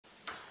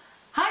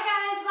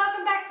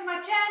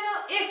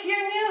if you're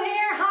new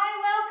here, hi,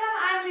 welcome,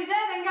 I'm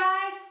Lisette, and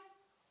guys,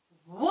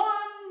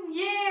 1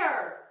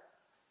 year,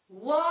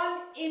 1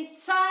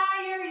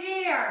 entire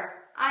year,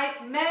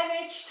 I've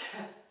managed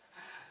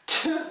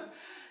to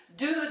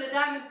do the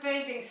Diamond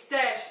Painting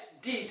Stash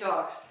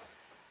Detox.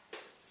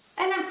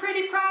 And I'm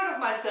pretty proud of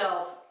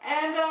myself.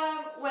 And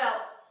well,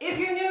 if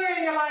you're new here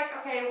and you're like,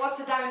 okay, what's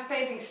a Diamond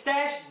Painting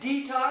Stash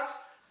Detox?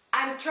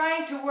 I'm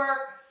trying to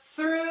work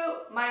through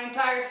my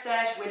entire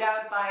stash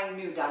without buying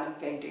new diamond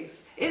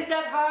paintings. Is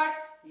that hard?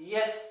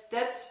 Yes,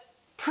 that's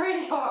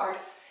pretty hard.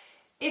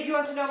 If you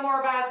want to know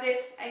more about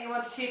it and you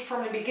want to see it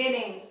from the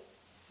beginning,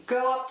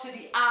 go up to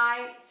the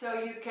eye so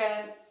you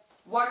can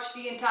watch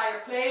the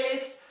entire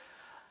playlist.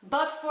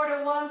 But for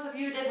the ones of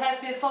you that have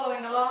been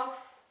following along,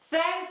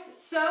 thanks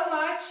so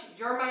much.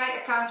 You're my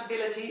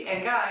accountability.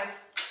 And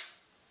guys,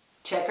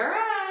 check her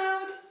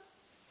out.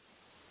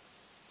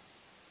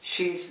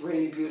 She's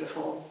really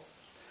beautiful.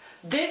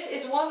 This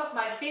is one of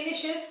my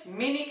finishes,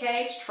 mini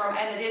caged from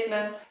Anna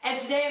Dittman. And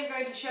today I'm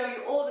going to show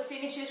you all the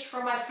finishes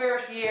from my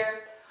first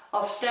year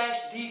of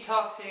stash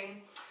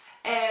detoxing.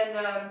 And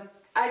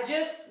I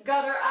just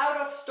got her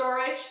out of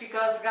storage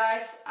because,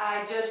 guys,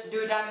 I just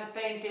do diamond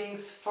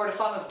paintings for the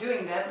fun of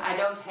doing them. I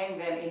don't hang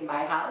them in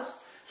my house.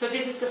 So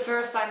this is the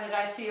first time that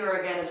I see her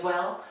again as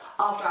well,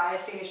 after I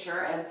have finished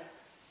her, and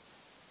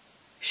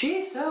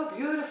she's so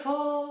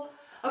beautiful.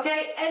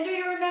 Okay, and do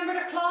you remember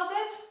the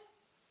closet?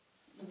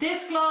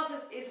 This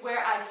closet is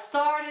where I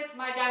started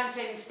my Diamond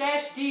Painting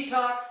Stash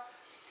Detox.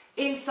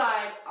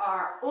 Inside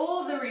are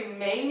all the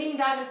remaining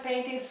diamond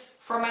paintings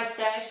from my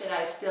stash that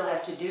I still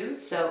have to do.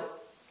 So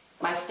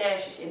my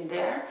stash is in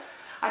there.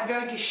 I'm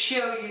going to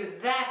show you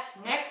that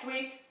next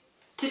week.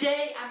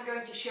 Today I'm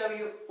going to show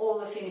you all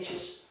the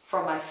finishes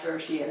from my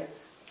first year.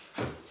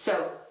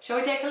 So, shall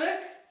we take a look?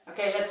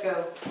 Okay, let's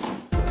go.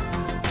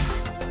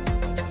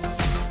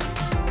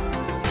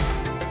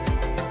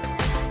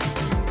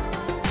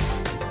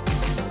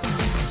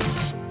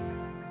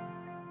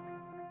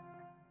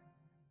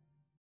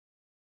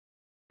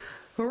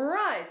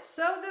 Right,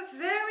 so the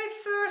very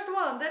first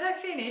one that I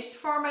finished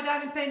for my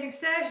Diamond Painting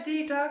Stash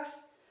Detox,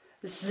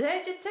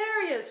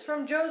 Sagittarius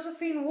from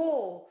Josephine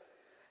Wall.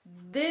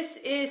 This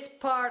is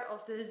part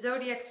of the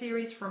Zodiac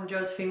series from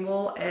Josephine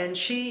Wall, and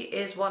she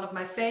is one of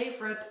my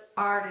favorite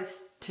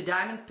artists to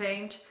diamond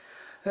paint.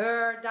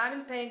 Her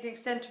diamond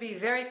paintings tend to be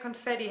very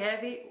confetti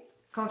heavy.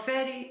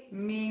 Confetti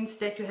means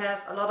that you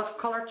have a lot of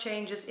color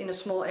changes in a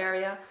small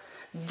area.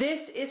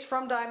 This is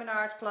from Diamond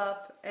Art Club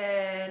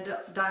and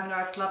Diamond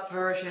Art Club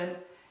version,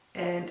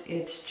 and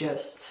it's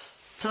just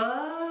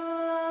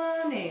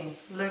stunning.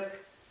 Look.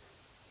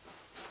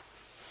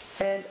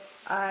 And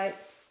I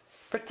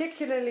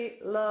particularly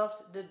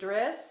loved the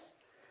dress.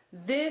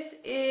 This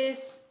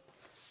is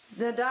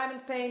the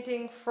diamond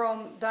painting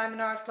from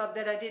Diamond Art Club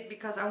that I did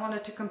because I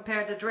wanted to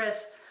compare the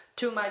dress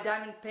to my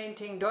Diamond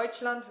Painting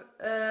Deutschland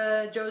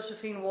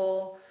Josephine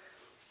Wall.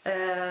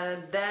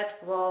 That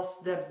was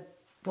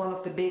one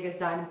of the biggest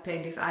diamond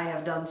paintings I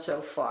have done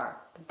so far.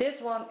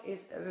 This one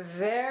is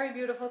very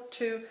beautiful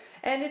too,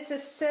 and it's a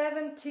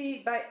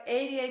 70 by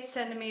 88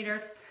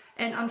 centimeters,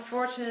 and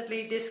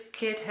unfortunately this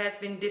kit has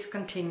been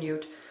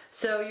discontinued.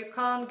 So you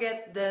can't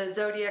get the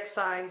zodiac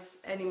signs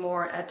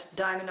anymore at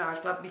Diamond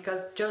Art Club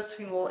because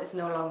Josephine Wall is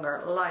no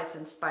longer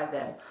licensed by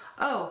them.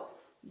 Oh,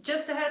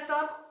 just a heads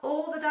up,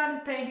 all the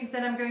diamond paintings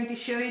that I'm going to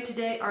show you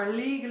today are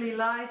legally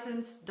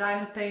licensed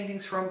diamond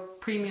paintings from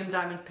premium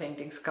diamond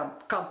paintings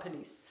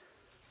companies.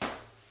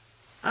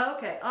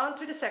 Okay, on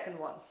to the second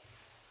one.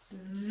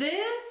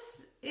 This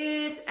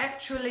is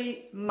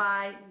actually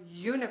my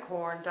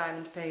unicorn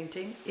diamond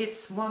painting.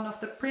 It's one of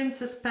the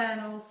princess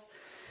panels,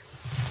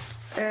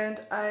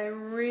 and I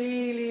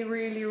really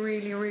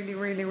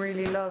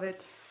love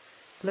it.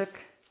 Look,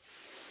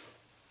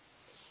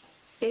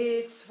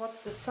 it's,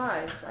 what's the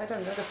size? I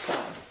don't know the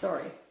size,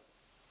 sorry.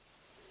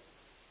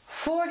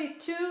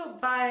 42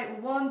 by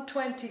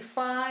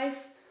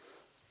 125.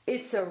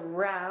 It's a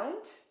round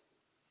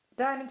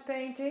diamond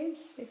painting,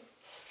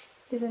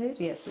 isn't it?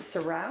 Yes, it's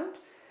a round,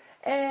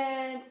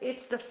 and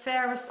it's the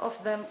fairest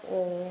of them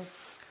all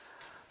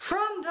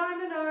from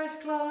Diamond Art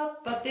Club.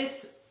 But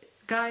this,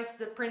 guys,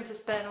 the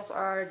princess panels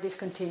are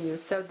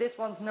discontinued, so this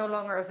one's no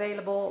longer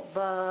available,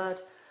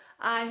 but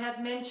I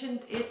had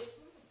mentioned it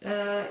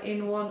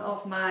in one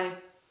of my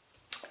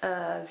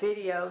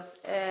videos,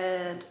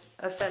 and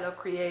a fellow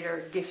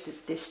creator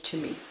gifted this to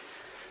me.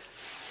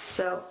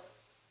 So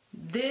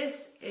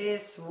this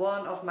is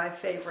one of my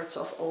favorites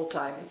of all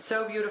time. It's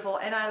so beautiful,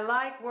 and I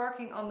like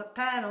working on the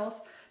panels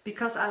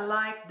because I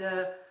like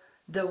the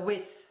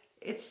width.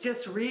 It's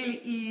just really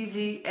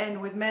easy,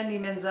 and with Mandy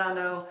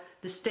Manzano,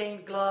 the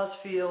stained glass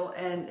feel,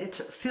 and it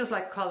feels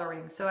like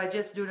coloring. So I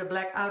just do the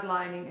black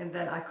outlining and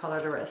then I color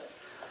the rest.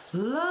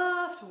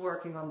 Loved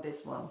working on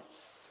this one.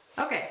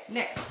 Okay,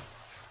 next.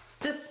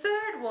 The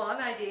third one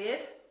I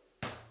did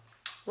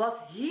was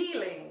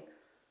Healing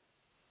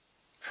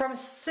from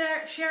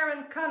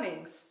Sharon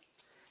Cummings.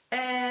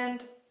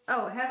 And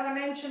oh, have I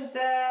mentioned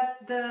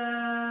that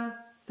the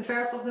The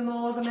fairest of them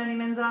all is a Manny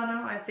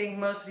Manzano. I think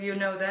most of you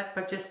know that,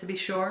 but just to be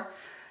sure.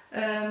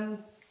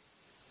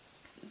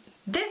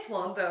 This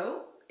one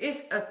though is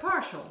a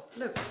partial.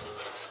 Look,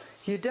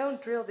 you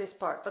don't drill this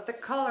part, but the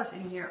colors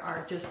in here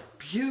are just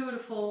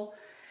beautiful.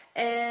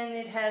 And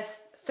it has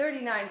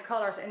 39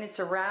 colors and it's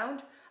a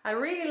round. I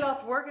really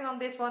loved working on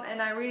this one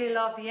and I really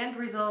love the end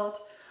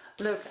result.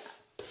 Look,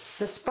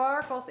 the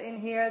sparkles in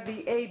here,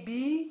 the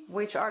AB,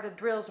 which are the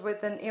drills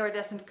with an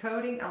iridescent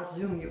coating. I'll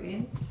zoom you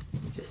in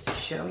just to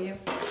show you.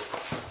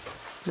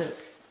 Look.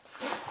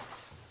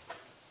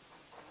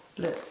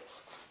 Look.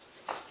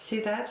 See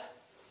that?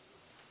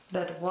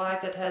 That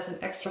white that has an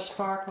extra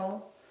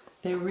sparkle.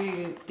 They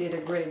really did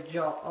a great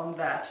job on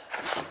that.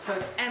 So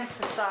it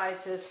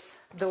emphasizes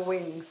the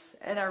wings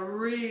and I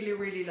really,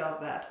 really love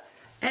that.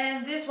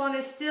 And this one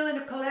is still in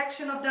the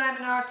collection of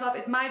Diamond Art Club.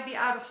 It might be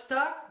out of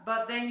stock,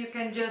 but then you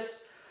can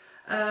just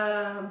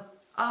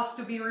ask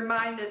to be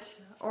reminded,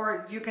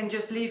 or you can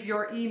just leave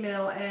your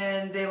email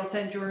and they will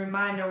send you a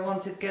reminder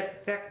once it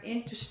gets back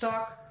into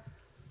stock.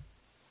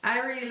 I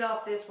really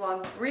love this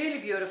one, really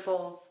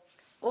beautiful.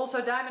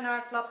 Also Diamond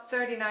Art Club,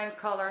 39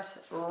 colors,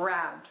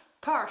 round,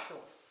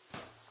 partial.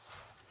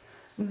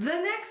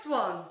 The next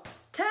one,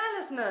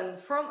 Talisman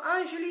from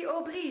Angélie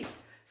Aubry,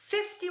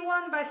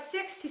 51 by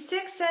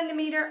 66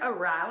 centimeter,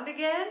 around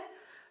again.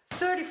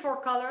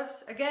 34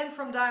 colors, again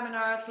from Diamond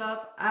Art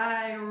Club.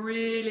 I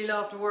really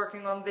loved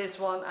working on this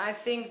one. I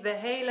think the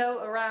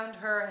halo around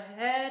her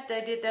head, they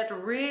did that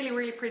really,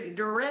 really pretty.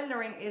 The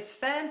rendering is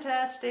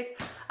fantastic.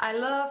 I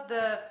love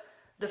the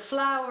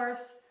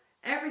flowers,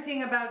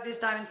 everything about this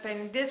diamond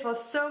painting. This was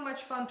so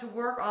much fun to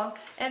work on.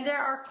 And there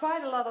are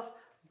quite a lot of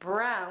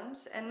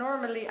browns. And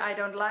normally I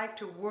don't like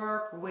to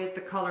work with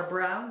the color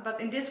brown. But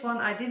in this one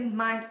I didn't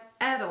mind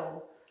at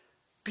all.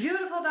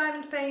 Beautiful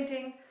diamond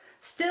painting.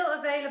 Still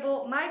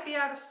available, might be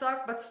out of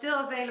stock, but still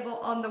available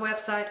on the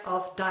website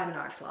of Diamond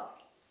Art Club.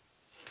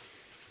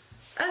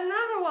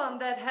 Another one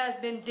that has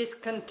been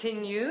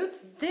discontinued,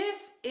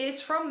 this is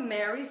from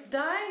Mary's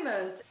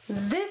Diamonds.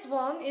 This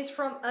one is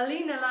from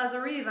Alina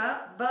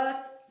Lazareva,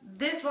 but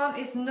this one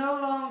is no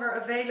longer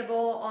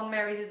available on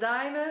Mary's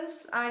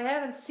Diamonds. I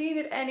haven't seen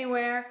it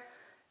anywhere.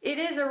 It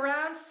is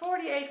around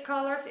 48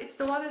 colors. It's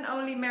the one and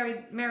only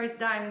Mary's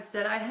Diamonds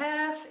that I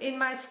have in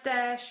my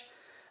stash.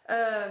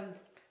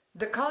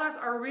 The colors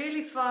are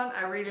really fun.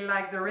 I really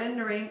like the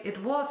rendering. It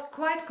was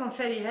quite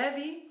confetti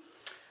heavy,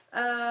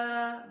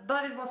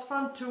 but it was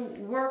fun to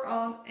work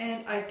on,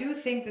 and I do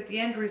think that the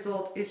end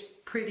result is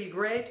pretty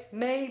great.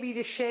 Maybe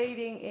the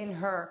shading in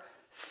her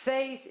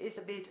face is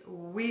a bit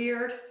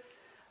weird,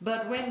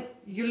 but when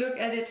you look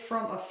at it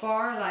from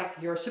afar like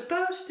you're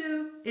supposed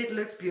to, it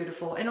looks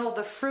beautiful. And all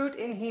the fruit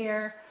in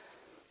here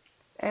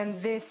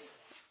and this,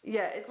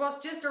 yeah, it was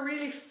just a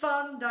really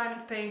fun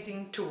diamond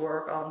painting to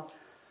work on.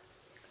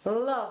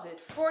 Loved it.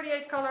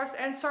 48 colors,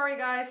 and sorry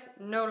guys,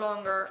 no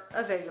longer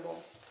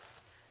available.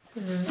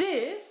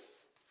 This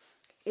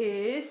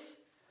is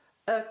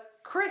a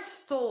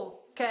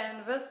crystal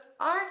canvas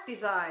art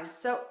design.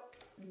 So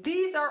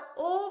these are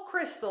all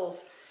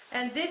crystals,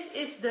 and this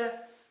is the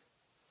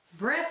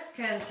breast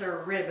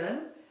cancer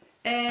ribbon.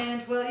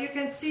 And well, you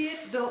can see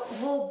it, the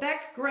whole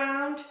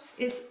background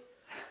is,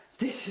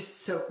 this is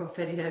so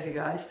confetti heavy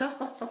guys.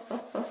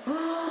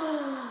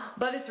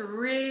 But it's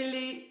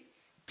really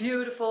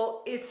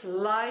beautiful. It's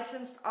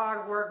licensed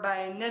artwork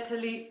by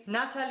Natalie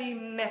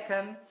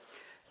Meckham.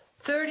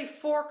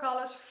 34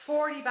 colors,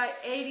 40 by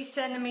 80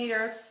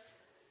 centimeters.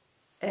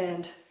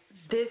 And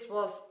this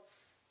was,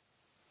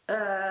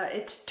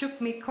 it took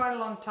me quite a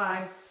long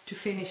time to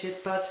finish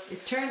it, but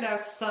it turned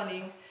out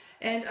stunning.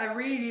 And I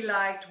really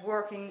liked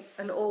working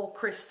an all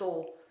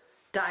crystal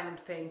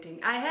diamond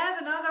painting. I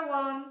have another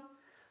one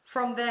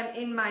from them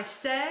in my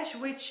stash,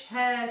 which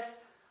has,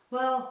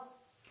 well,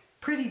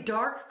 pretty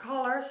dark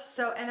colors,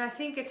 so, and I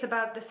think it's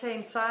about the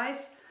same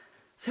size,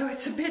 so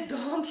it's a bit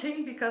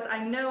daunting because I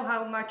know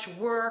how much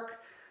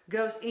work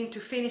goes into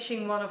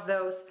finishing one of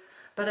those,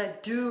 but I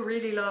do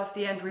really love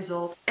the end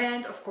result.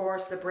 And of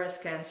course the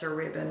breast cancer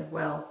ribbon,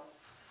 well,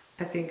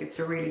 I think it's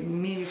a really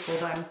meaningful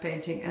diamond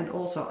painting, and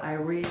also I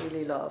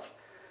really love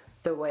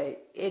the way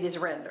it is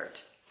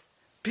rendered.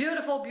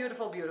 Beautiful,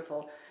 beautiful,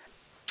 beautiful.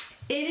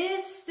 It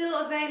is still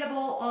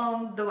available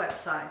on the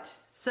website,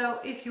 so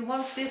if you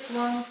want this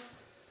one,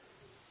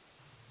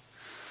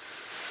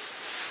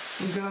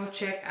 go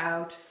check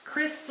out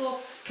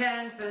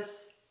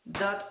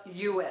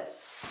crystalcanvas.us.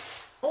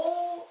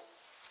 All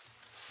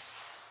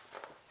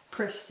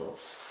crystals,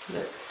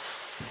 look.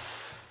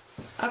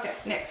 Okay,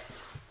 next.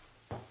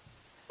 A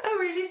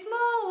really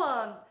small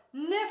one,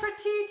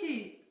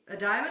 Nefertiti. A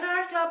Diamond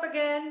Art Club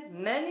again,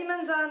 Mandy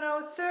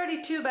Manzano,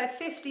 32 by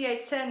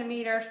 58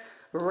 centimeters,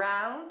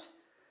 round.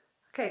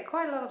 Okay,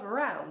 quite a lot of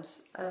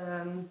rounds.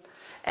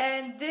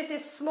 And this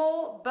is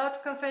small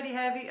but confetti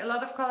heavy, a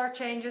lot of color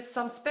changes,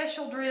 some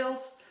special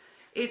drills.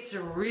 It's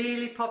a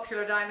really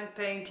popular diamond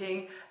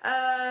painting.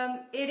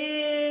 It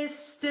is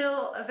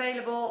still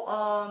available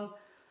on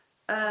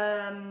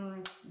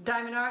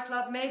Diamond Art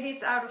Club. Maybe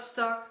it's out of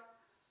stock.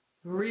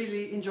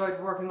 really enjoyed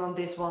working on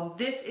this one.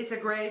 This is a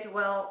great,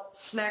 well,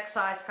 snack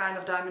size kind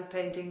of diamond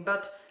painting,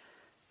 but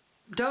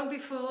don't be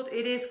fooled,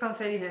 it is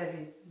confetti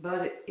heavy,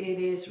 but it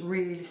is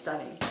really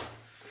stunning.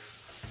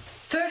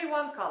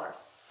 31 colors.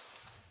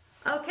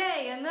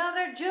 Okay,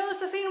 another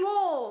Josephine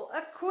Wall,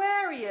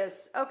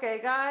 Aquarius. Okay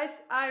guys,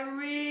 I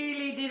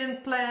really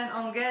didn't plan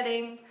on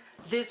getting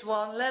this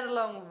one, let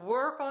alone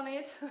work on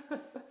it.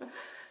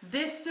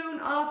 This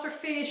soon after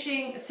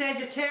finishing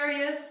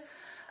Sagittarius.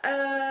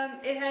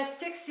 It has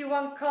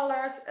 61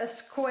 colors, a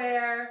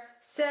square,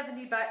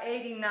 70 by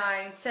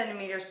 89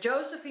 centimeters,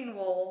 Josephine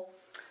Wall.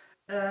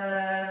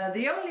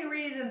 The only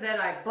reason that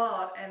I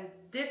bought and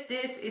did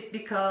this is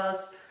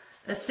because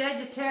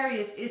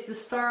Sagittarius is the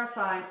star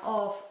sign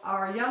of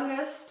our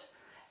youngest,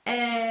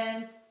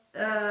 and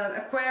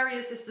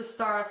Aquarius is the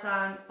star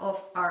sign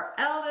of our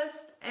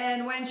eldest.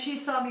 And when she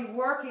saw me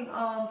working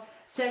on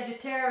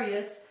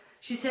Sagittarius,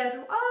 she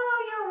said,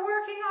 "Oh, you're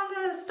working on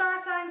the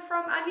star sign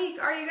from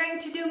Anique, are you going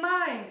to do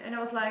mine?" And I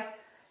was like,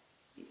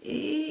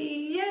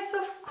 "Yes,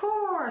 of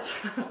course."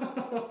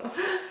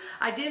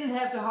 I didn't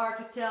have the heart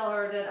to tell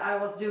her that I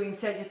was doing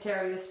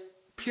Sagittarius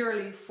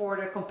purely for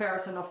the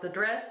comparison of the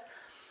dress.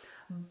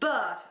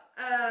 But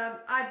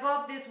I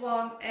bought this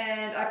one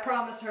and I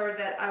promised her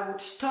that I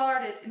would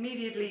start it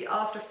immediately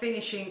after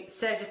finishing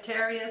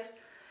Sagittarius.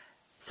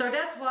 So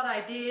that's what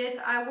I did.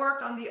 I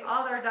worked on the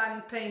other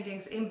diamond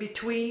paintings in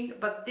between,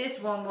 but this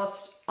one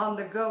was on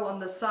the go on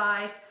the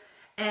side,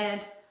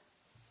 and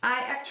I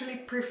actually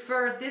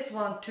prefer this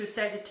one to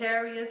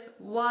Sagittarius.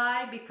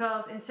 Why?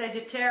 Because in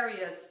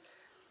Sagittarius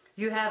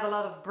you have a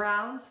lot of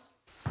browns.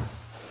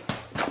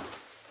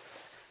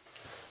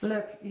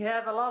 Look, you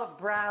have a lot of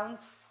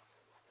browns.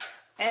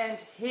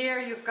 And here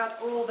you've got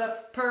all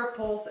the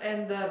purples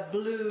and the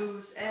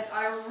blues, and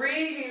I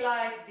really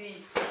like the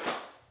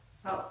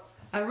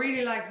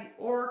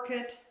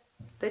orchid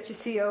that you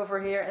see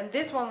over here. And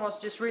this one was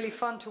just really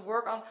fun to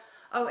work on.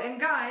 Oh, and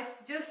guys,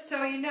 just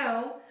so you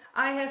know,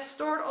 I have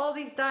stored all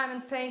these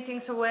diamond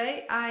paintings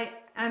away. I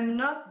am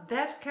not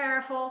that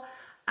careful.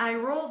 I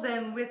rolled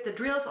them with the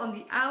drills on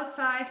the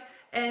outside,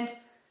 and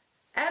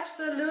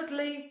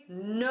absolutely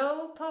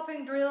no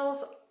popping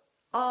drills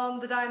on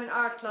the Diamond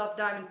Art Club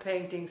diamond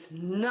paintings.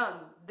 None.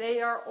 They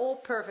are all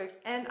perfect.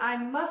 And I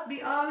must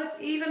be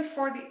honest, even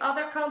for the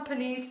other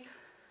companies,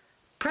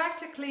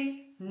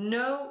 practically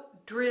no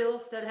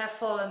drills that have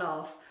fallen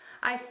off.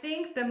 I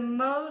think the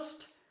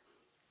most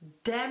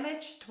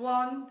damaged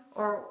one,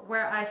 or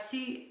where I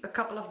see a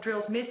couple of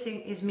drills missing,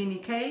 is Mini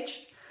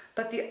Cage,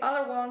 but the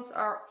other ones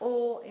are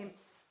all in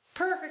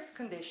perfect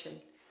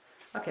condition.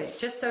 Okay,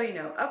 just so you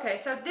know.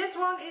 Okay, so this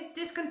one is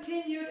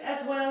discontinued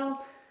as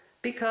well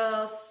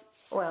because,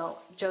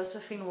 well,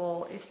 Josephine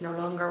Wall is no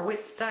longer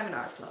with Diamond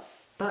Art Club,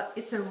 but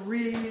it's a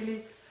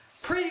really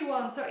pretty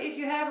one. So if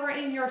you have her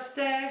in your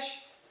stash,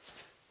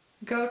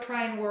 go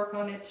try and work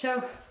on it.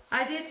 So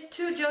I did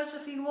 2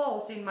 Josephine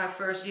Walls in my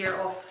first year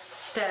of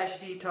Stash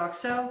Detox,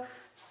 so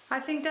I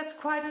think that's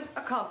quite an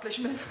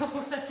accomplishment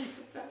already.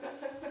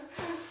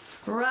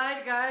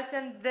 Right guys,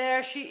 and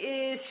there she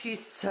is.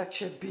 She's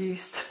such a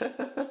beast.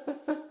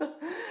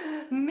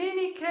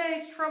 Mini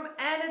Cage from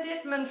Anna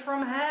Dittman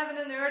from Heaven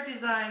and Earth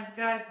Designs.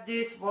 Guys,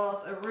 this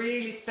was a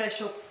really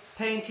special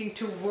painting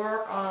to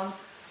work on.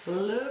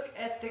 Look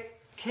at the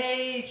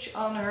cage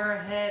on her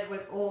head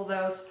with all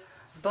those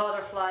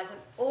butterflies and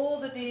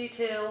all the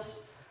details.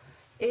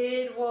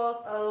 It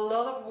was a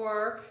lot of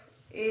work.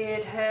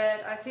 It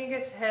had, I think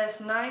it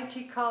has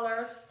 90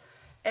 colors,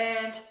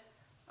 and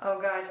oh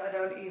guys, I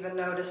don't even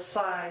know the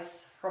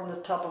size from the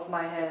top of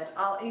my head.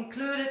 I'll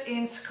include it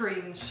in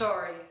screen,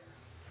 sorry.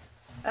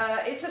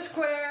 It's a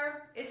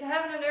square, it's a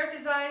Heaven and Earth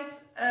Designs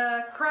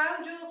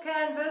crown jewel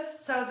canvas,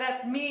 so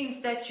that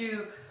means that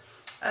you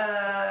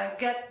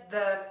get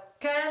the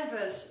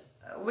canvas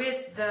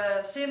with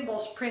the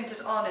symbols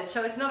printed on it.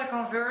 So it's not a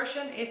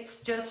conversion,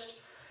 it's just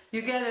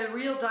you get a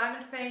real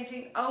diamond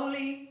painting,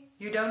 only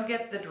you don't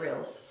get the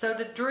drills. So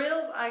the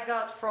drills I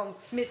got from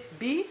Smith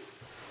Beats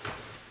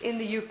in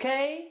the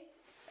UK.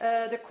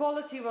 The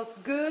quality was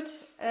good.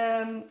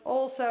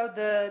 Also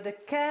the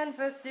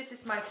canvas, this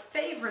is my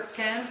favorite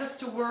canvas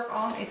to work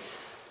on.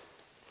 It's,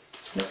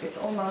 look, it's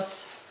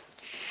almost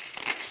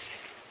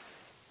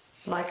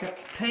like a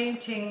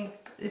painting.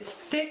 It's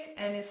thick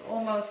and it's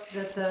almost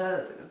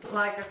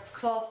like a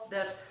cloth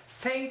that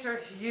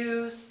painters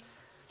use.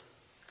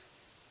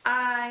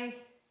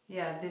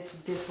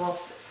 This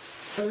was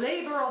a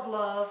labor of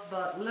love,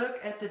 but look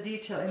at the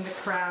detail in the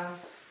crown.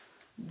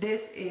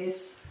 This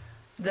is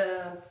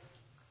the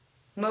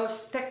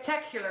most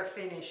spectacular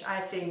finish, I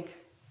think,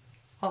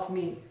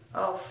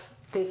 of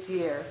this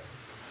year.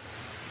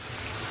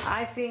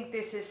 I think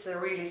this is a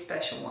really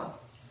special one,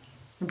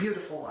 a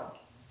beautiful one.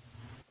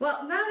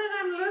 Well, now that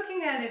I'm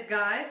looking at it,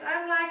 guys,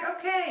 I'm like,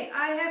 okay,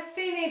 I have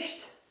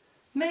finished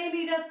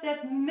maybe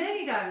that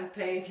many diamond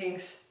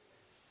paintings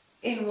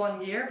in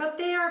 1 year, but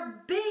they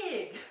are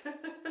big.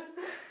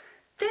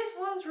 This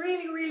one's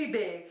really, really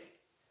big.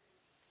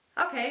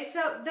 Okay,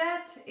 so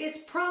that is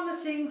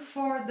promising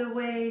for the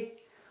way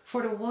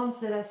for the ones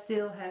that I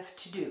still have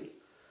to do.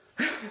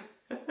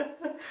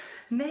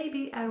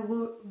 Maybe I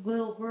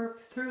will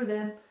work through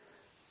them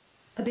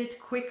a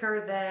bit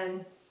quicker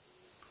than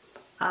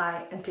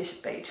I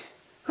anticipate.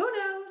 Who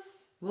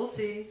knows? We'll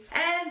see.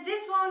 And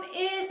this one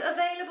is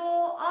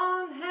available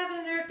on Heaven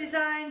and Earth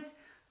Designs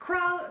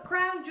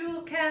crown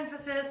jewel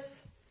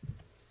canvases,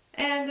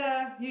 and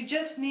you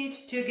just need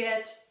to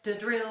get the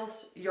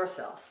drills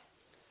yourself.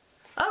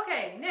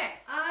 Okay,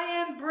 next, I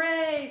Am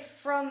Brave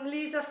from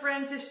Lisa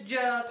Francis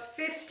Judd,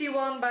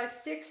 51 by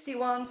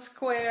 61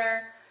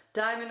 square,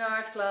 Diamond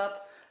Art Club,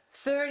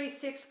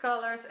 36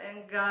 colors,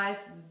 and guys,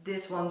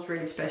 this one's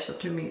really special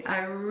to me.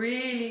 I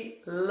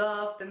really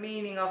love the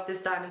meaning of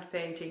this diamond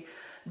painting.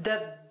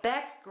 The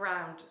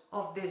background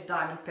of this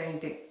diamond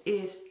painting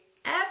is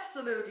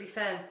absolutely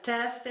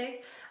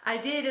fantastic. I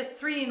did a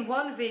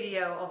 3-in-1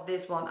 video of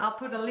this one. I'll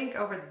put a link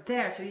over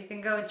there so you can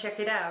go and check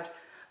it out.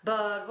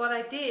 But what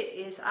I did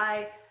is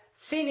I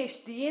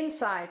finished the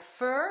inside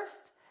first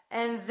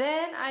and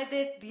then I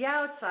did the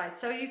outside,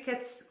 so you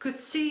could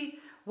see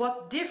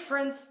what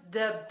difference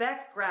the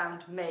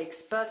background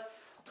makes. But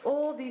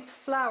all these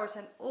flowers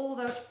and all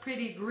those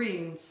pretty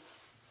greens,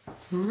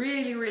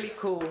 really, really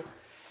cool.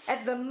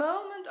 At the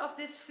moment of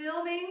this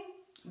filming,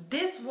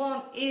 this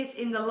one is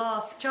in the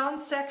last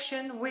chance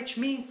section, which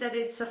means that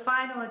it's a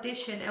final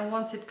edition, and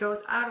once it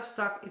goes out of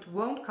stock it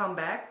won't come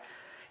back.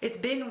 It's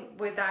been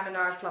with Diamond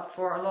Art Club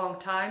for a long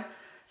time,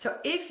 so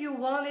if you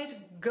want it,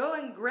 go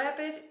and grab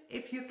it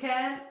if you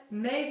can.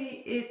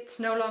 Maybe it's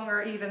no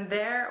longer even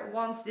there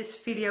once this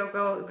video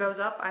goes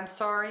up, I'm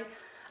sorry.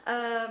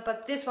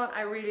 But this one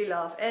I really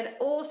love. And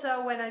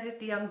also when I did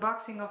the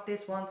unboxing of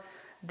this one,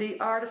 the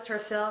artist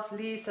herself,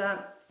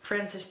 Lisa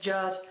Francis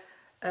Judd,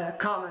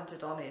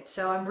 commented on it,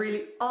 so I'm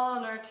really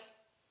honored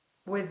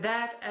with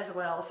that as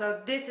well.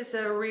 So this is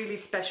a really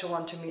special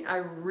one to me. I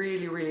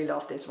really, really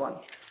love this one.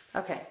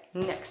 Okay,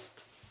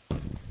 next,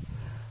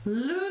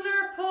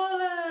 Lunar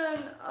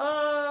Pollen.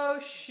 Oh,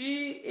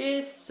 she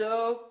is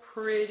so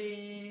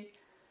pretty.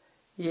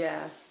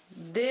 Yeah,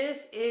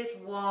 this is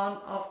one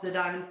of the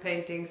diamond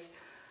paintings.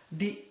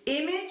 The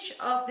image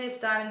of this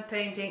diamond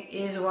painting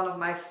is one of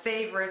my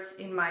favorites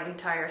in my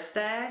entire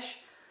stash.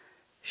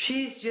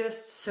 She's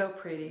just so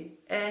pretty,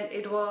 and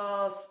it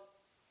was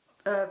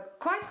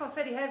quite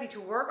confetti heavy to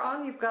work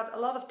on. You've got a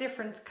lot of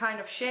different kind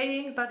of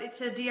shading, but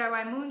it's a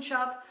DIY moon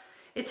shop.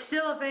 It's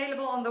still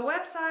available on the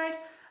website.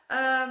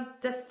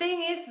 The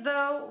thing is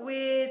though,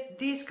 with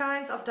these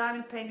kinds of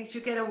diamond paintings,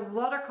 you get a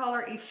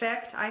watercolor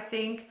effect, I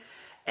think,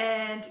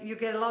 and you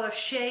get a lot of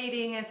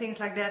shading and things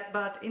like that,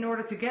 but in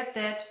order to get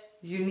that,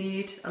 you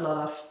need a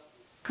lot of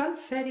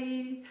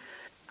confetti.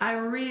 I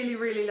really,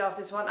 really love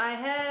this one. I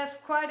have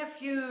quite a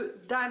few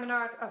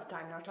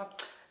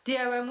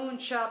DIY moon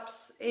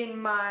shops in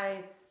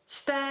my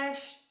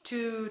stash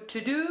to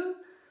do,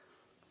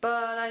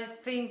 but I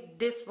think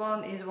this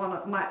one is one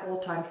of my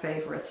all-time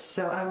favorites.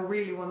 So I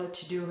really wanted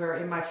to do her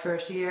in my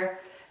first year,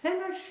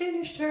 and I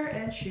finished her,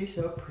 and she's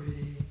so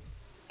pretty.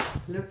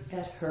 Look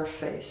at her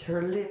face,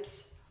 her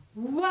lips,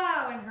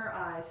 wow, and her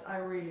eyes. I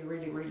really,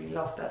 really, really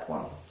love that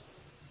one.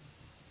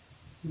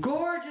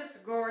 Gorgeous,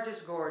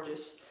 gorgeous,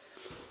 gorgeous.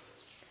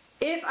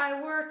 If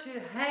I were to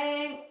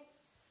hang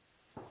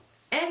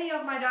any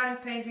of my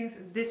diamond paintings,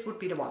 this would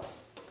be the one.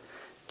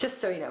 Just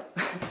so you know.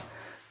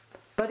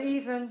 But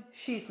even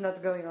she's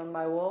not going on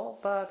my wall,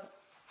 but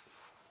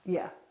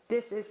yeah,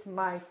 this is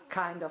my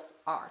kind of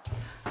art.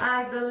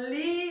 I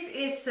believe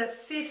it's a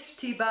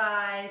 50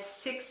 by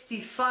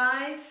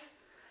 65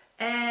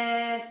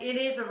 and it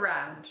is a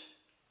round.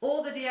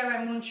 All the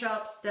DIY moon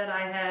shops that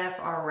I have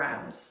are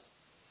rounds.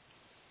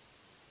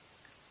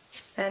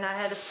 And I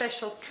had a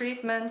special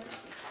treatment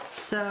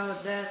so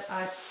that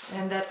I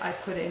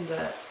put in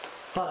the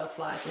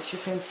butterflies, as you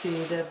can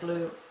see, the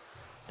blue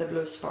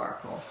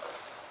sparkle.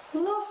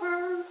 Love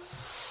her.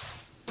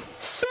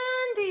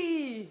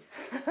 Sandy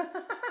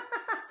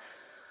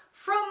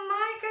from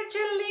Micah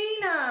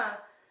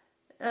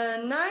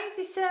Jelena,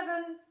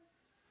 97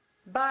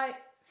 by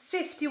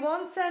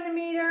 51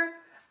 centimeter,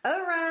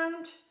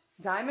 around,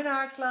 Diamond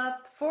Art Club,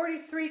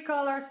 43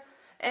 colors,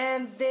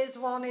 and this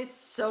one is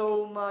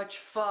so much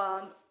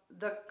fun.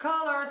 The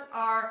colors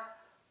are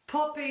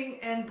popping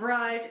and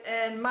bright,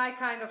 and my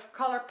kind of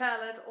color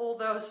palette, all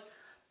those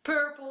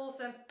purples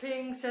and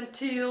pinks and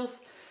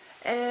teals,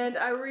 and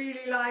I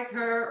really like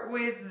her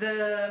with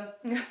the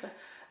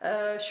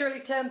Shirley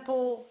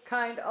Temple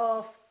kind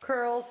of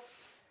curls,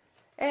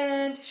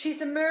 and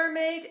she's a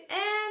mermaid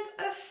and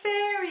a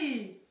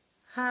fairy.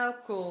 How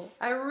cool.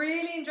 I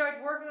really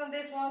enjoyed working on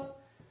this one.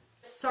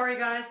 Sorry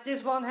guys,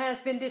 this one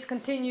has been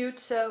discontinued,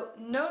 so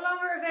no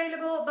longer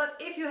available, but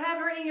if you have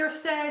her in your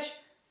stash,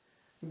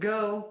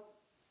 go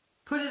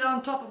put it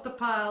on top of the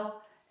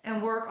pile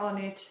and work on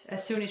it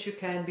as soon as you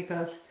can,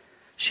 because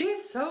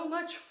she's so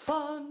much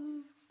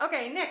fun.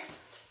 Okay,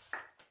 next.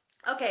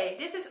 Okay,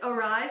 this is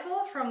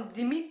Arrival from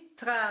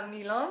Dimitra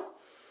Milan.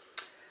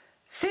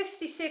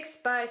 56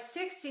 by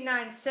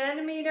 69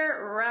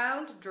 centimeter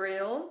round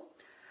drill.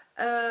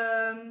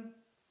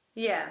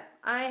 yeah,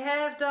 I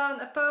have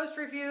done a post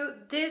review.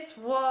 This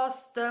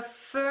was the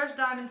first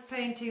diamond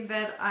painting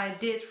that I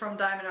did from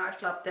Diamond Art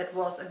Club that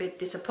was a bit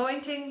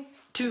disappointing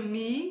to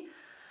me.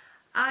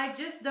 I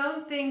just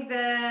don't think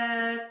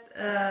that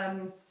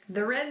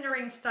the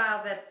rendering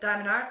style that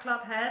Diamond Art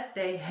Club has,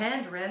 they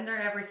hand render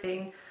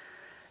everything.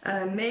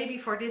 Maybe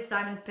for this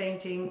diamond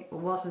painting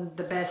wasn't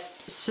the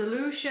best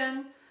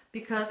solution,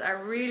 because I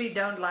really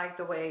don't like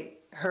the way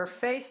her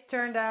face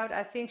turned out.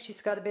 I think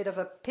she's got a bit of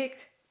a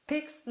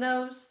pig's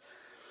nose.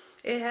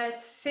 It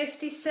has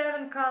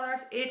 57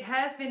 colors. It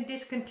has been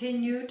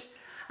discontinued.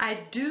 I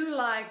do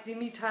like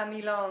Dimitra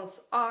Milan's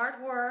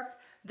artwork.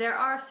 There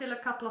are still a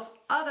couple of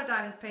other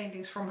diamond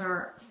paintings from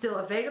her still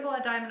available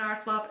at Diamond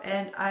Art Club,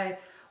 and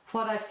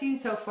what I've seen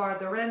so far,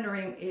 the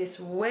rendering is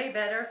way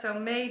better. So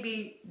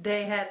maybe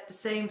they had the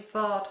same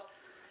thought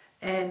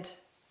and,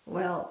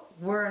 well,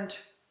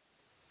 weren't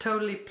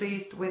totally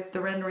pleased with the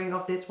rendering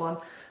of this one.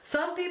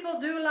 Some people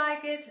do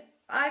like it.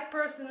 I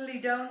personally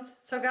don't.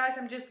 So guys,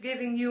 I'm just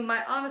giving you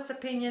my honest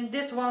opinion.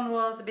 This one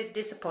was a bit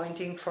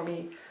disappointing for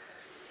me.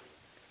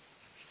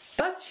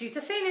 But she's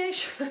a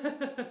finish.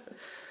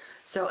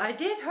 So I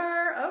did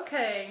her.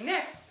 Okay,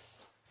 next.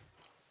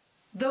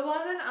 The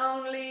one and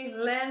only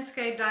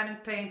landscape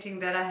diamond painting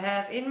that I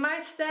have in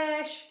my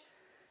stash.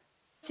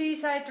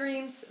 Seaside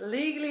Dreams,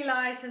 legally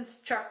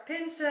licensed, Chuck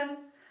Pinson,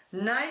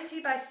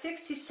 90 by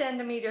 60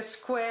 centimeters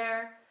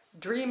square,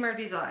 Dreamer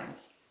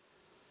Designs.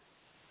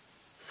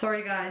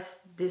 Sorry guys,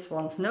 this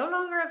one's no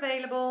longer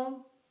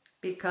available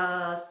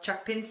because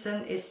Chuck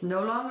Pinson is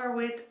no longer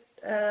with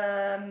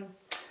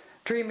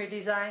Dreamer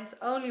Designs,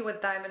 only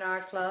with Diamond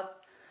Art Club.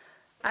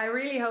 I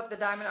really hope the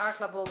Diamond Art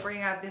Club will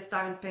bring out this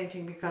diamond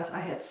painting because I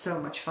had so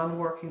much fun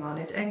working on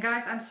it. And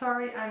guys, I'm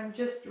sorry, I'm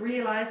just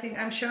realizing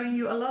I'm showing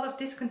you a lot of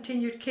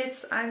discontinued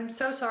kits. I'm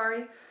so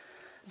sorry.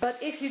 But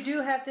if you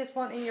do have this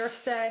one in your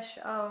stash,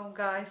 oh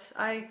guys,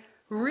 I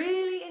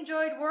really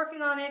enjoyed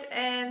working on it,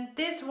 and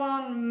this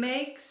one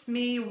makes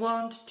me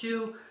want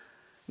to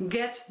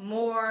get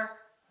more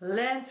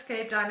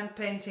landscape diamond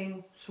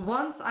painting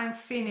once I'm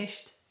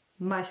finished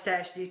my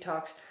stash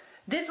detox.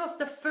 This was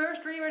the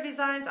first Dreamer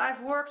Designs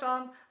I've worked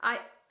on. I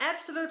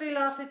absolutely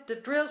loved it. The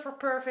drills were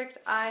perfect.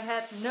 I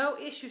had no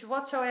issues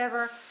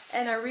whatsoever,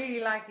 and I really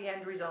liked the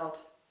end result.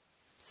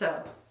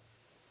 So,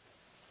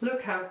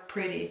 look how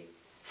pretty.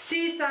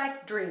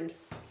 Seaside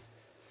Dreams.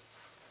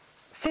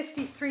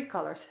 53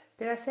 colors.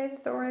 Did I say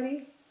that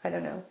already? I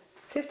don't know.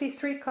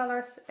 53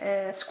 colors,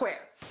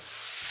 square.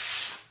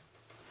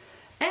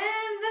 And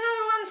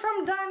another one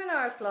from Diamond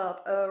Art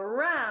Club.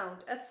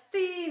 Around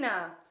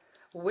Athena.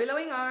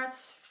 Willowing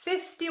Arts.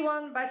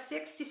 51 by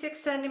 66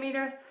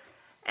 centimeters.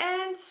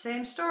 And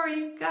same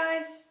story,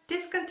 guys.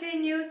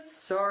 Discontinued.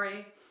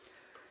 Sorry.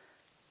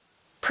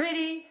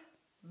 Pretty.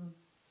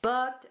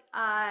 But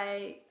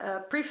I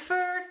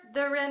preferred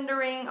the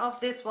rendering of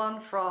this one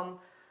from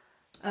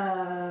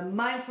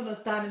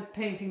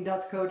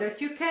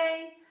mindfulnessdiamondpainting.co.uk.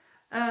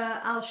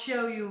 I'll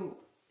show you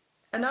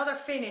another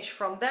finish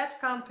from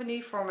that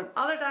company, from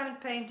another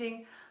diamond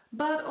painting,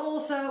 but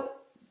also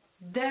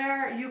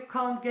there you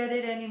can't get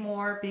it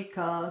anymore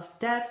because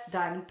that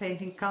diamond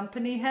painting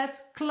company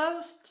has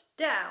closed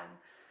down.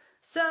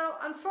 So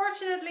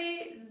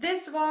unfortunately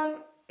this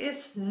one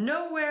is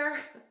nowhere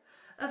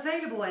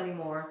available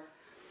anymore.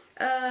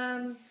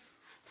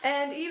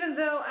 And even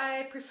though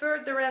I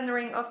preferred the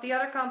rendering of the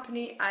other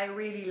company, I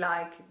really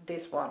like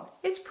this one.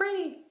 It's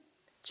pretty,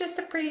 just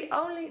a pretty,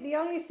 the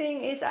only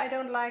thing is I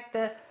don't like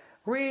the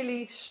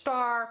really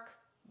stark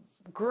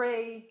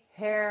gray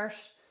hairs,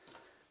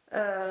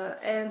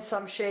 and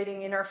some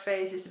shading in her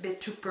face is a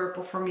bit too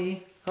purple for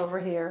me over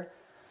here.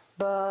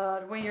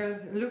 But when you're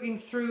looking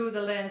through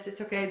the lens, it's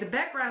okay. The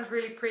background's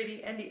really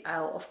pretty, and the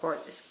owl, of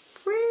course, is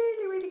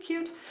really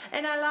cute.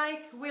 And I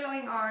like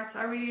Willowing Arts.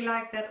 I really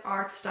like that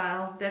art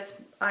style.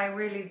 This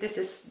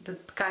is the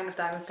kind of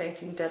diamond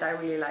painting that I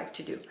really like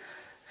to do.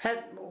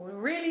 Had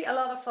really a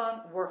lot of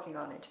fun working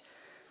on it.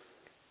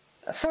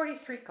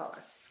 43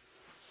 colors.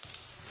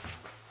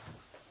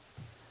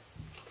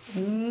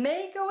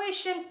 Make a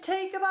wish and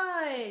take a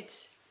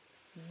bite.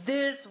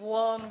 This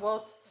one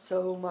was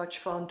so much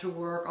fun to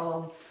work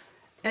on,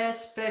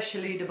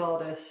 especially the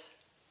bodice.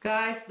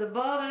 Guys, the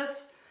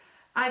bodice,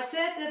 I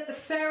said that the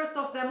fairest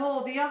of them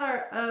all, the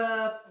other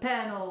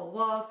panel,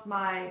 was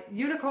my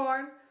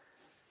unicorn.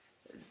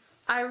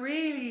 I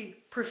really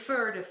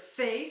prefer the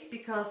face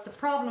because the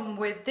problem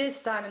with this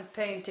diamond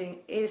painting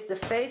is the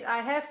face. I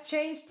have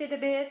changed it a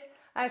bit.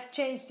 I've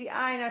changed the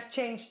eye and I've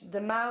changed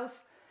the mouth,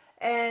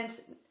 and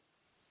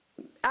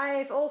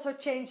I've also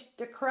changed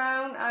the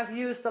crown. I've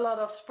used a lot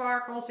of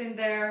sparkles in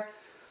there,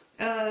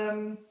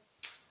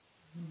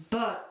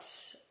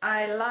 but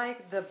I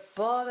like the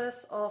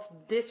bodice of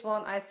this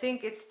one. I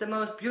think it's the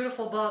most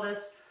beautiful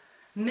bodice,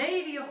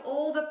 maybe of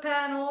all the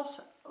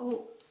panels.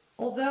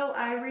 Although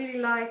I really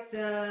like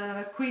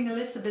the Queen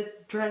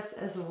Elizabeth dress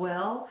as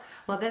well.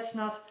 Well, that's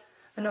not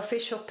an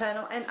official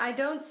panel, and I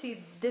don't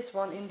see this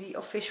one in the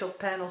official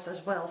panels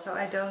as well, so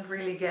I don't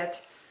really get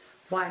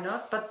why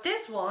not. But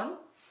this one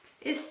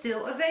is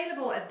still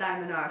available at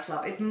Diamond Art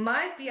Club. It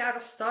might be out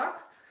of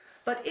stock,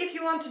 but if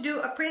you want to do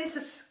a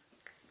princess,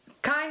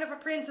 kind of a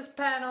princess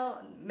panel,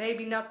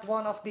 maybe not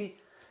one of the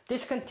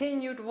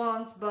discontinued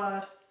ones,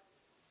 but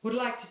would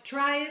like to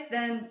try it,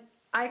 then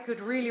I could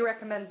really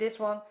recommend this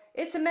one.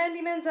 It's a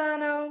Mandy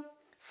Manzano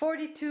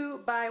 42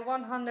 by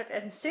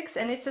 106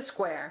 and it's a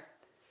square.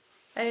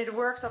 And it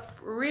works up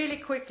really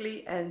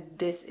quickly, and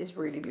this is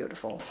really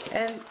beautiful.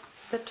 And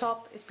the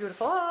top is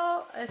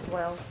beautiful as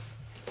well.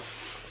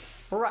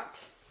 Right.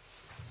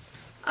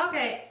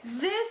 Okay,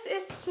 this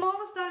is the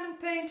smallest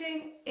diamond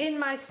painting in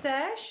my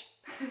stash.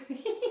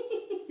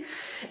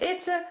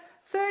 It's a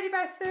 30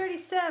 by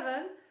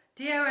 37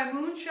 DIY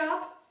Moon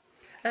Shop,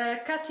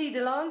 Cathy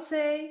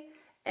Delancey,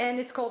 and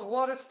it's called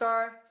Water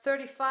Star,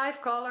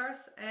 35 colors,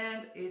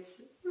 and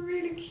it's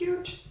really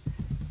cute.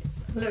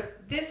 Look,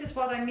 this is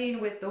what I mean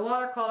with the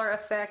watercolor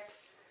effect.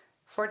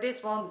 For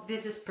this one,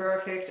 this is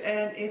perfect,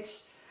 and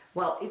it's,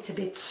 well, it's a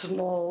bit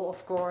small,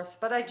 of course,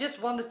 but I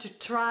just wanted to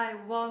try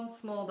one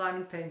small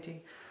diamond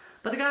painting.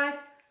 But guys,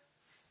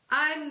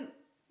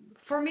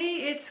 for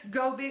me, it's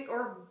go big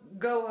or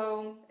go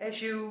home, as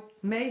you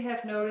may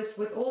have noticed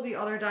with all the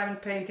other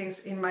diamond paintings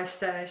in my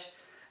stash.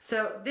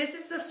 So this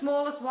is the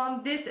smallest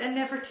one, this and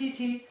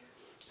Nefertiti.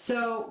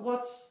 So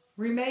what's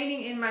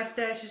remaining in my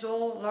stash is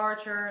all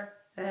larger,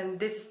 and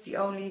this is the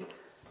only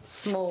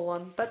small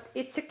one, but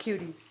it's a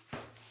cutie.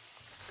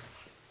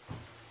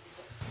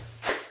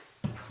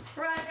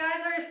 Right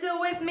guys, are you still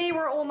with me?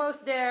 We're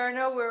almost there,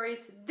 no worries.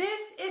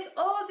 This is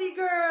Aussie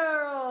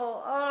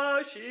Girl.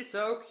 Oh, she's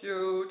so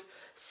cute.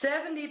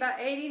 70 by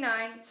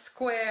 89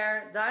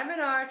 square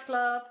Diamond Art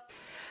Club.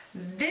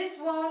 This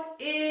one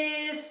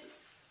is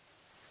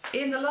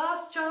in the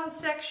last chance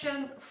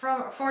section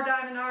for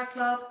Diamond Art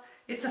Club.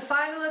 It's a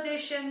final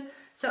edition,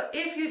 so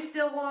if you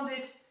still want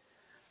it,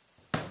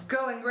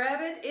 go and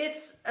grab it.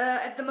 It's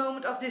at the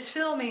moment of this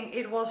filming,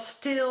 it was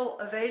still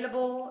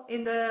available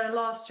in the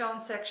last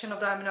chance section of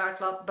Diamond Art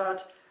Club,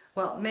 but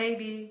well,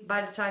 maybe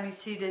by the time you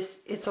see this,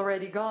 it's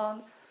already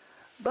gone.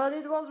 But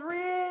it was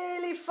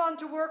really fun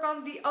to work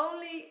on. The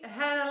only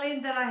Hannah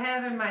Lynn that I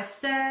have in my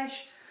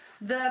stash.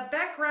 The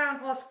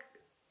background was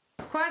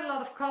quite a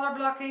lot of color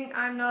blocking.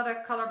 I'm not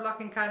a color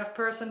blocking kind of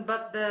person,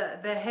 but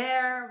the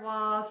hair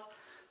was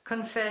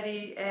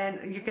confetti,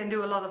 and you can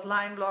do a lot of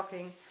line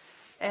blocking.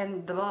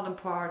 And the bottom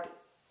part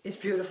is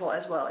beautiful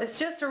as well. It's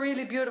just a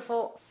really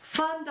beautiful,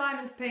 fun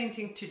diamond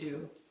painting to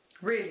do.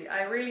 Really,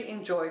 I really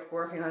enjoyed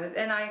working on it.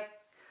 And I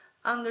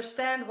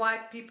understand why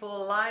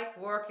people like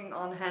working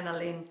on Hannah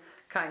Lynn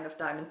kind of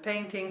diamond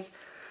paintings.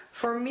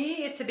 For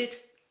me, it's a bit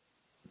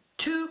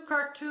too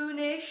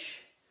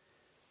cartoonish,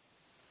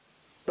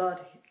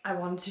 but I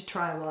wanted to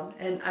try one,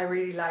 and I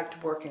really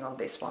liked working on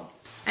this one.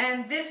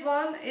 And this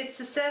one, it's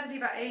a 70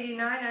 by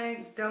 89,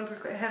 I don't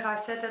have I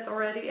said that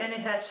already, and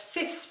it has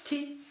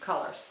 50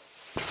 colors.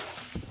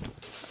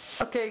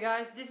 Okay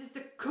guys, this is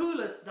the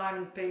coolest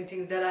diamond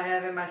painting that I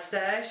have in my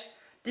stash.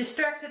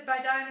 Distracted by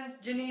Diamonds,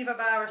 Geneva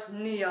Bowers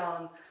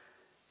Neon.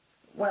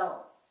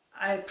 Well,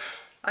 I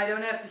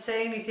don't have to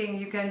say anything,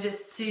 you can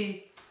just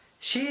see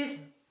she's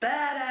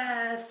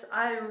badass.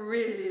 I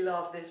really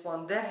love this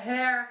one. The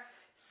hair,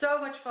 so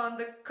much fun,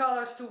 the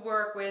colors to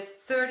work with,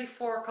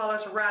 34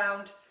 colors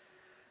round,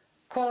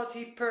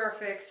 quality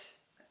perfect.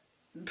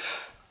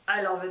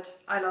 I love it,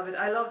 I love it.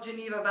 I love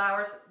Geneva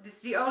Bowers. This is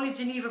the only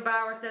Geneva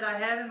Bowers that I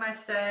have in my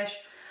stash.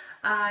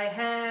 I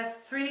have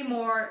 3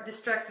 more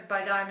Distracted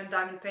by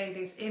diamond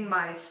paintings in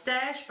my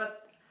stash,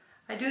 but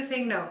I do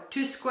think, no,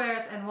 2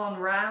 squares and 1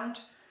 round.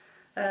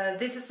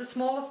 This is the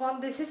smallest one.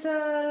 This is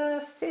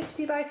a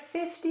 50 by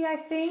 50, I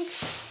think.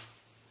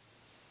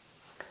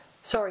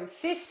 Sorry,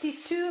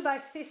 52 by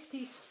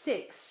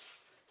 56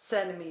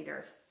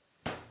 centimeters.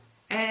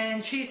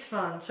 And she's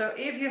fun. So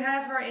if you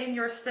have her in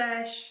your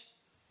stash,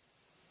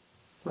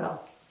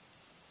 well,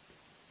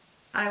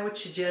 I would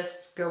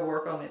suggest go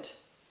work on it.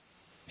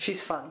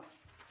 She's fun.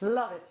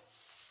 Love it.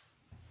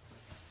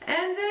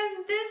 And then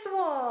this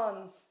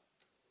one.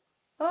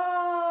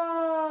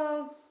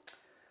 Oh,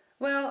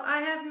 well, I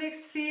have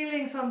mixed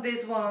feelings on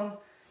this one.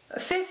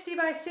 50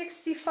 by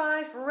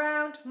 65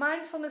 round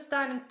mindfulness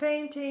diamond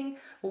painting,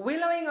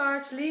 Willowing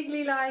Arch,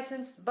 legally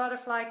licensed,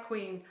 Butterfly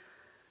Queen.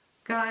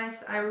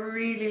 Guys, I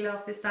really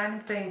love this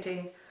diamond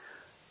painting.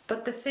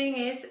 But the thing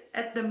is,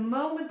 at the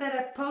moment that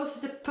I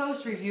posted a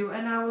post review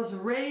and I was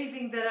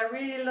raving that I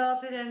really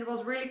loved it and it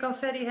was really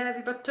confetti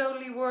heavy but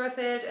totally worth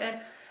it,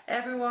 and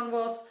everyone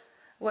was,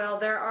 well,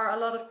 there are a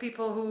lot of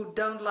people who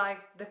don't like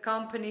the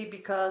company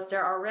because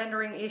there are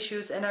rendering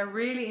issues, and I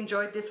really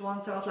enjoyed this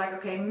one, so I was like,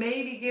 okay,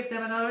 maybe give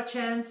them another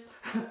chance.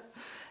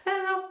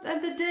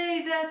 And the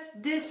day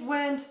that this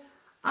went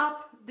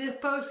up, the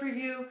post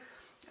review,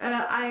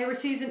 I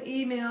received an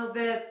email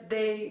that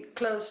they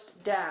closed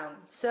down.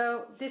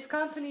 So this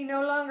company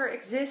no longer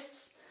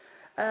exists.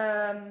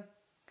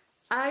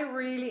 I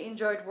really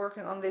enjoyed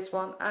working on this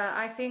one.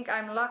 I think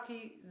I'm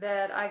lucky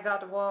that I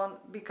got one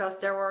because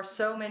there were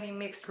so many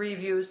mixed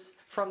reviews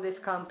from this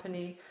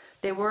company.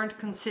 They weren't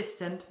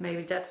consistent,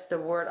 maybe that's the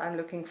word I'm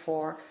looking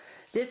for.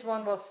 This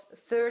one was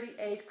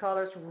 38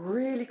 colors,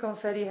 really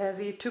confetti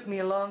heavy. It took me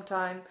a long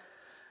time,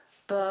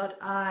 but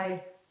I'm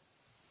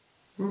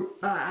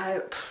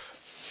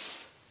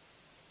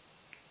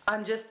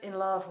just in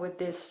love with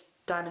this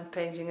diamond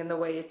painting and the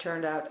way it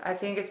turned out. I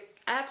think it's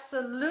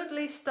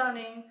absolutely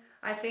stunning.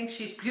 I think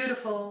she's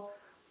beautiful.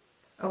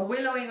 A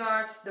willowing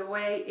art, the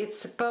way it's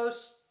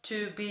supposed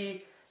to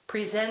be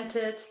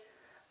presented.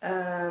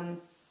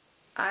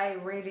 I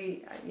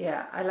really,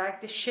 yeah, I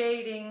like the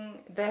shading,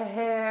 the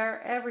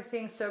hair,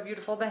 everything's so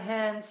beautiful. The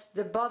hands,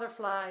 the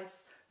butterflies,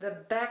 the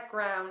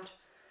background.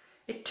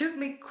 It took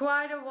me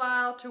quite a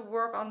while to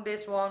work on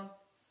this one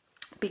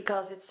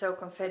because it's so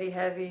confetti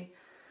heavy.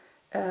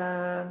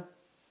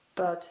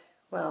 But,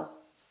 well,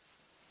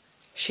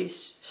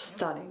 she's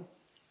stunning.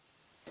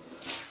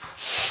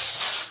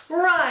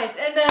 Right,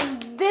 and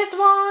then this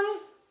one.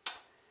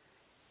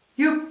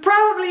 You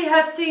probably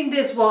have seen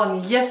this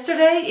one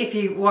yesterday if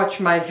you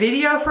watched my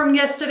video from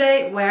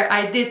yesterday where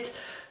I did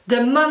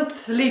the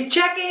monthly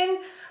check-in.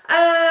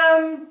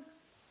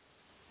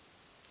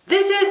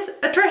 This is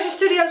a Treasure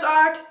Studios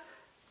art,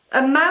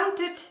 a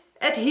mounted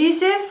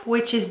adhesive,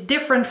 which is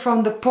different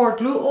from the poured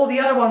glue. All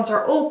the other ones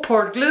are all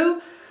poured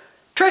glue.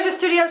 Treasure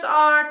Studios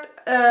art,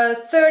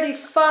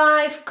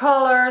 35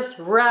 colors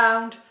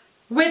round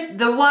with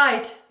the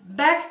white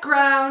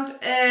background.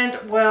 And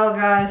well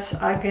guys,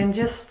 I can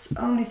just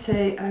only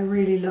say I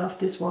really love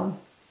this one.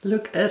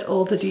 Look at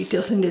all the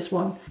details in this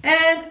one.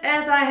 And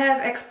as I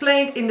have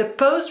explained in the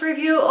post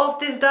review of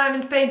this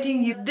diamond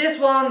painting, this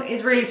one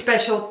is really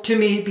special to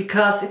me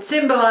because it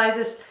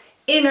symbolizes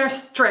inner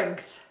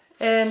strength.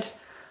 And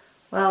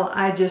well,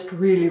 I just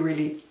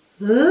really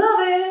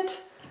love it.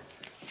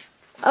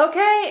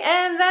 Okay,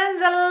 and then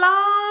the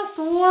last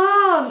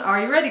one. Are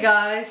you ready,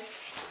 guys?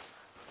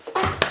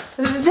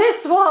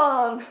 This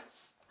one!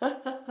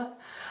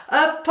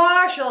 A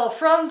partial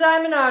from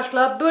Diamond Art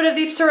Club, Buddha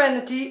Deep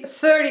Serenity,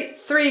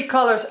 33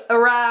 colors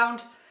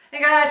around.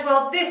 And guys,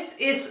 well, this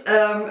is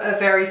a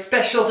very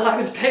special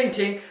diamond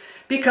painting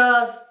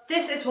because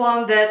this is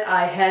one that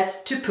I had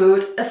to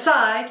put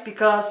aside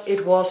because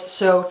it was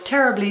so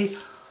terribly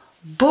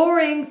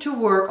boring to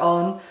work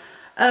on.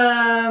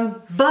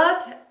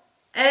 But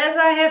as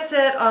I have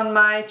said on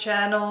my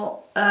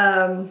channel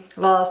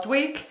last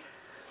week,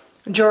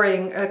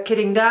 during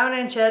kitting down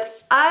and chat,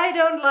 I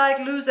don't like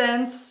loose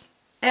ends.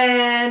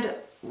 And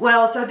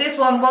well, so this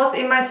one was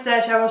in my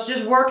stash. I was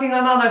just working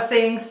on other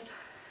things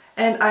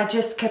and I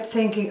just kept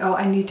thinking, oh,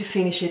 I need to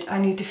finish it, I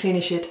need to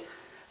finish it.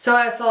 So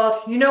I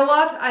thought, you know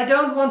what, I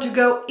don't want to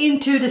go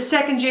into the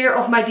second year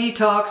of my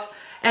detox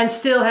and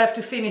still have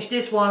to finish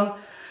this one.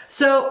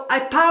 So I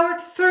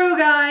powered through,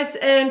 guys,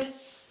 and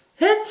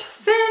it's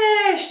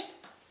finished.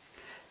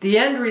 The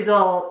end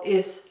result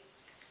is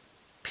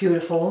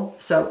beautiful,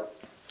 so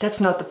that's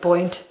not the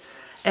point.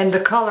 And the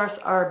colors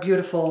are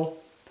beautiful.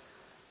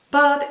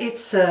 But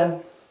it's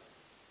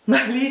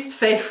my least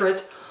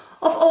favorite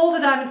of all the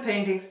diamond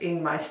paintings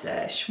in my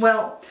stash.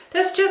 Well,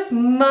 that's just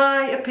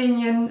my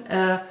opinion.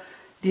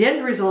 The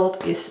end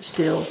result is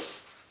still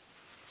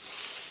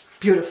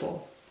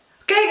beautiful.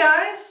 Okay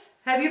guys,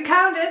 have you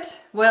counted?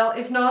 Well,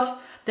 if not,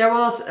 there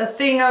was a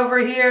thing over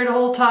here the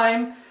whole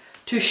time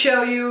to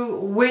show you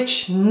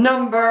which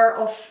number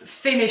of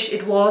finish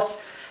it was.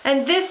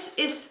 And this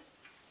is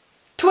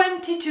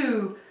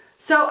 22.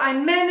 So I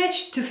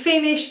managed to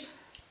finish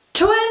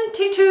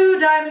 22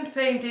 diamond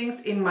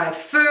paintings in my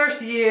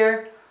first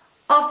year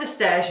of the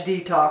stash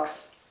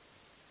detox.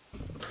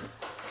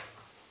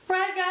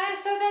 Right guys,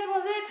 so that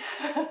was it.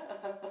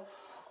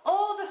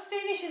 All the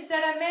finishes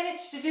that I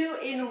managed to do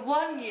in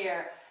 1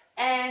 year.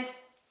 And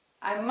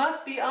I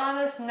must be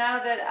honest, now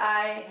that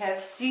I have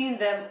seen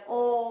them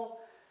all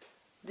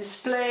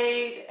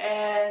displayed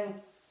and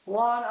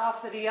one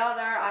after the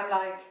other, I'm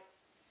like,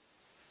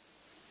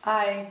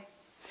 I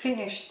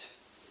finished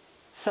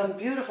some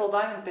beautiful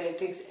diamond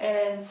paintings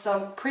and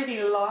some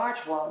pretty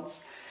large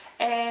ones.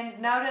 And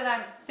now that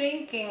I'm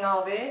thinking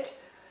of it,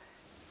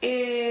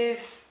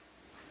 if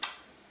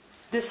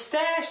the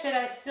stash that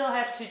I still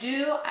have to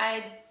do,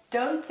 I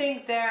don't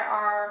think there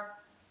are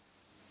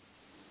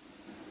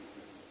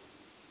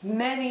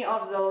many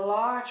of the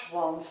large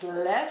ones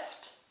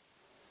left.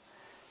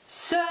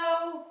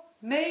 So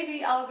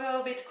maybe I'll go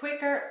a bit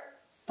quicker.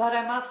 But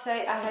I must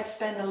say I have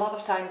spent a lot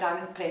of time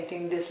diamond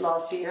painting this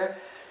last year,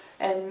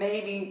 and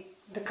maybe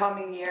the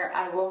coming year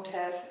I won't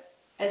have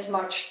as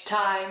much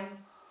time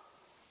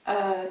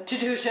to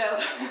do so.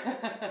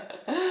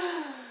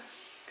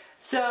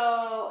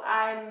 So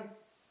I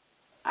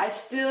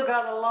still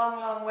got a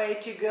long way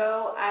to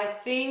go. I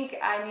think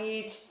I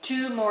need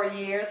 2 more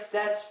years.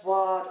 That's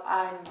what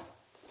I'm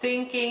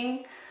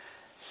thinking.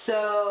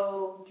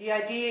 So the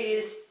idea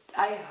is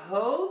I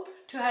hope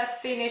to have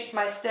finished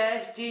my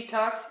stash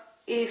detox,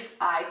 if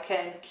I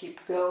can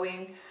keep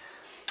going,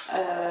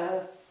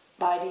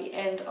 by the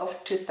end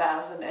of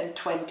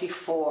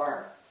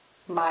 2024.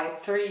 My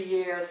 3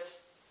 years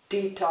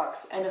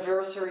detox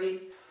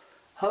anniversary.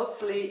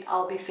 Hopefully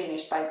I'll be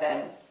finished by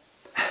then.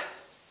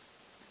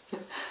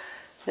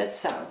 That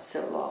sounds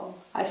so long.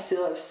 I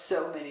still have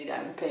so many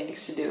diamond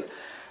paintings to do.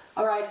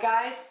 Alright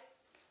guys,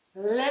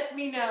 let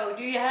me know.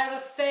 Do you have a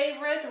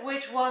favorite?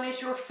 Which one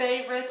is your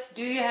favorite?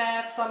 Do you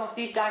have some of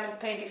these diamond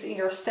paintings in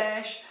your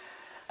stash?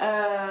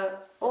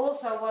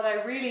 Also, what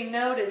I really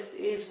noticed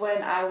is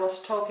when I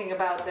was talking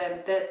about them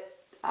that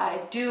I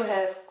do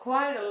have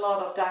quite a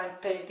lot of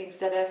diamond paintings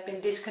that have been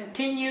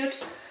discontinued.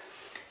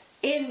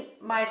 In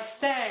my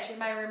stash, in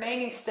my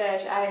remaining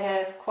stash, I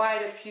have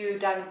quite a few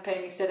diamond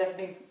paintings that have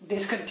been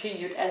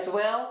discontinued as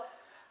well.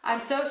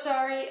 I'm so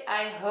sorry.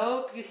 I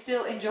hope you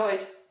still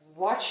enjoyed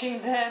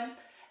watching them.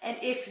 And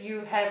if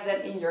you have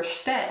them in your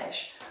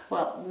stash,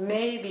 well,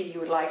 maybe you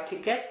would like to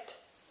get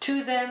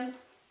to them.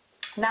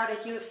 Now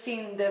that you've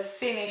seen the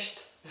finished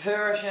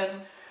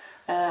version,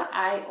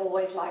 I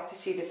always like to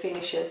see the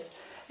finishes.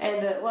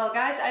 And well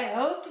guys, I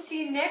hope to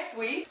see you next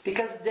week,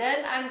 because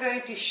then I'm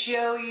going to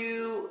show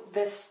you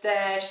the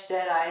stash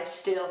that I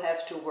still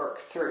have to work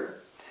through.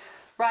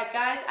 Right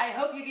guys, I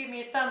hope you give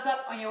me a thumbs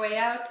up on your way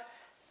out.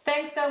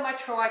 Thanks so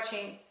much for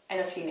watching, and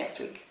I'll see you next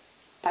week.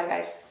 Bye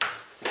guys.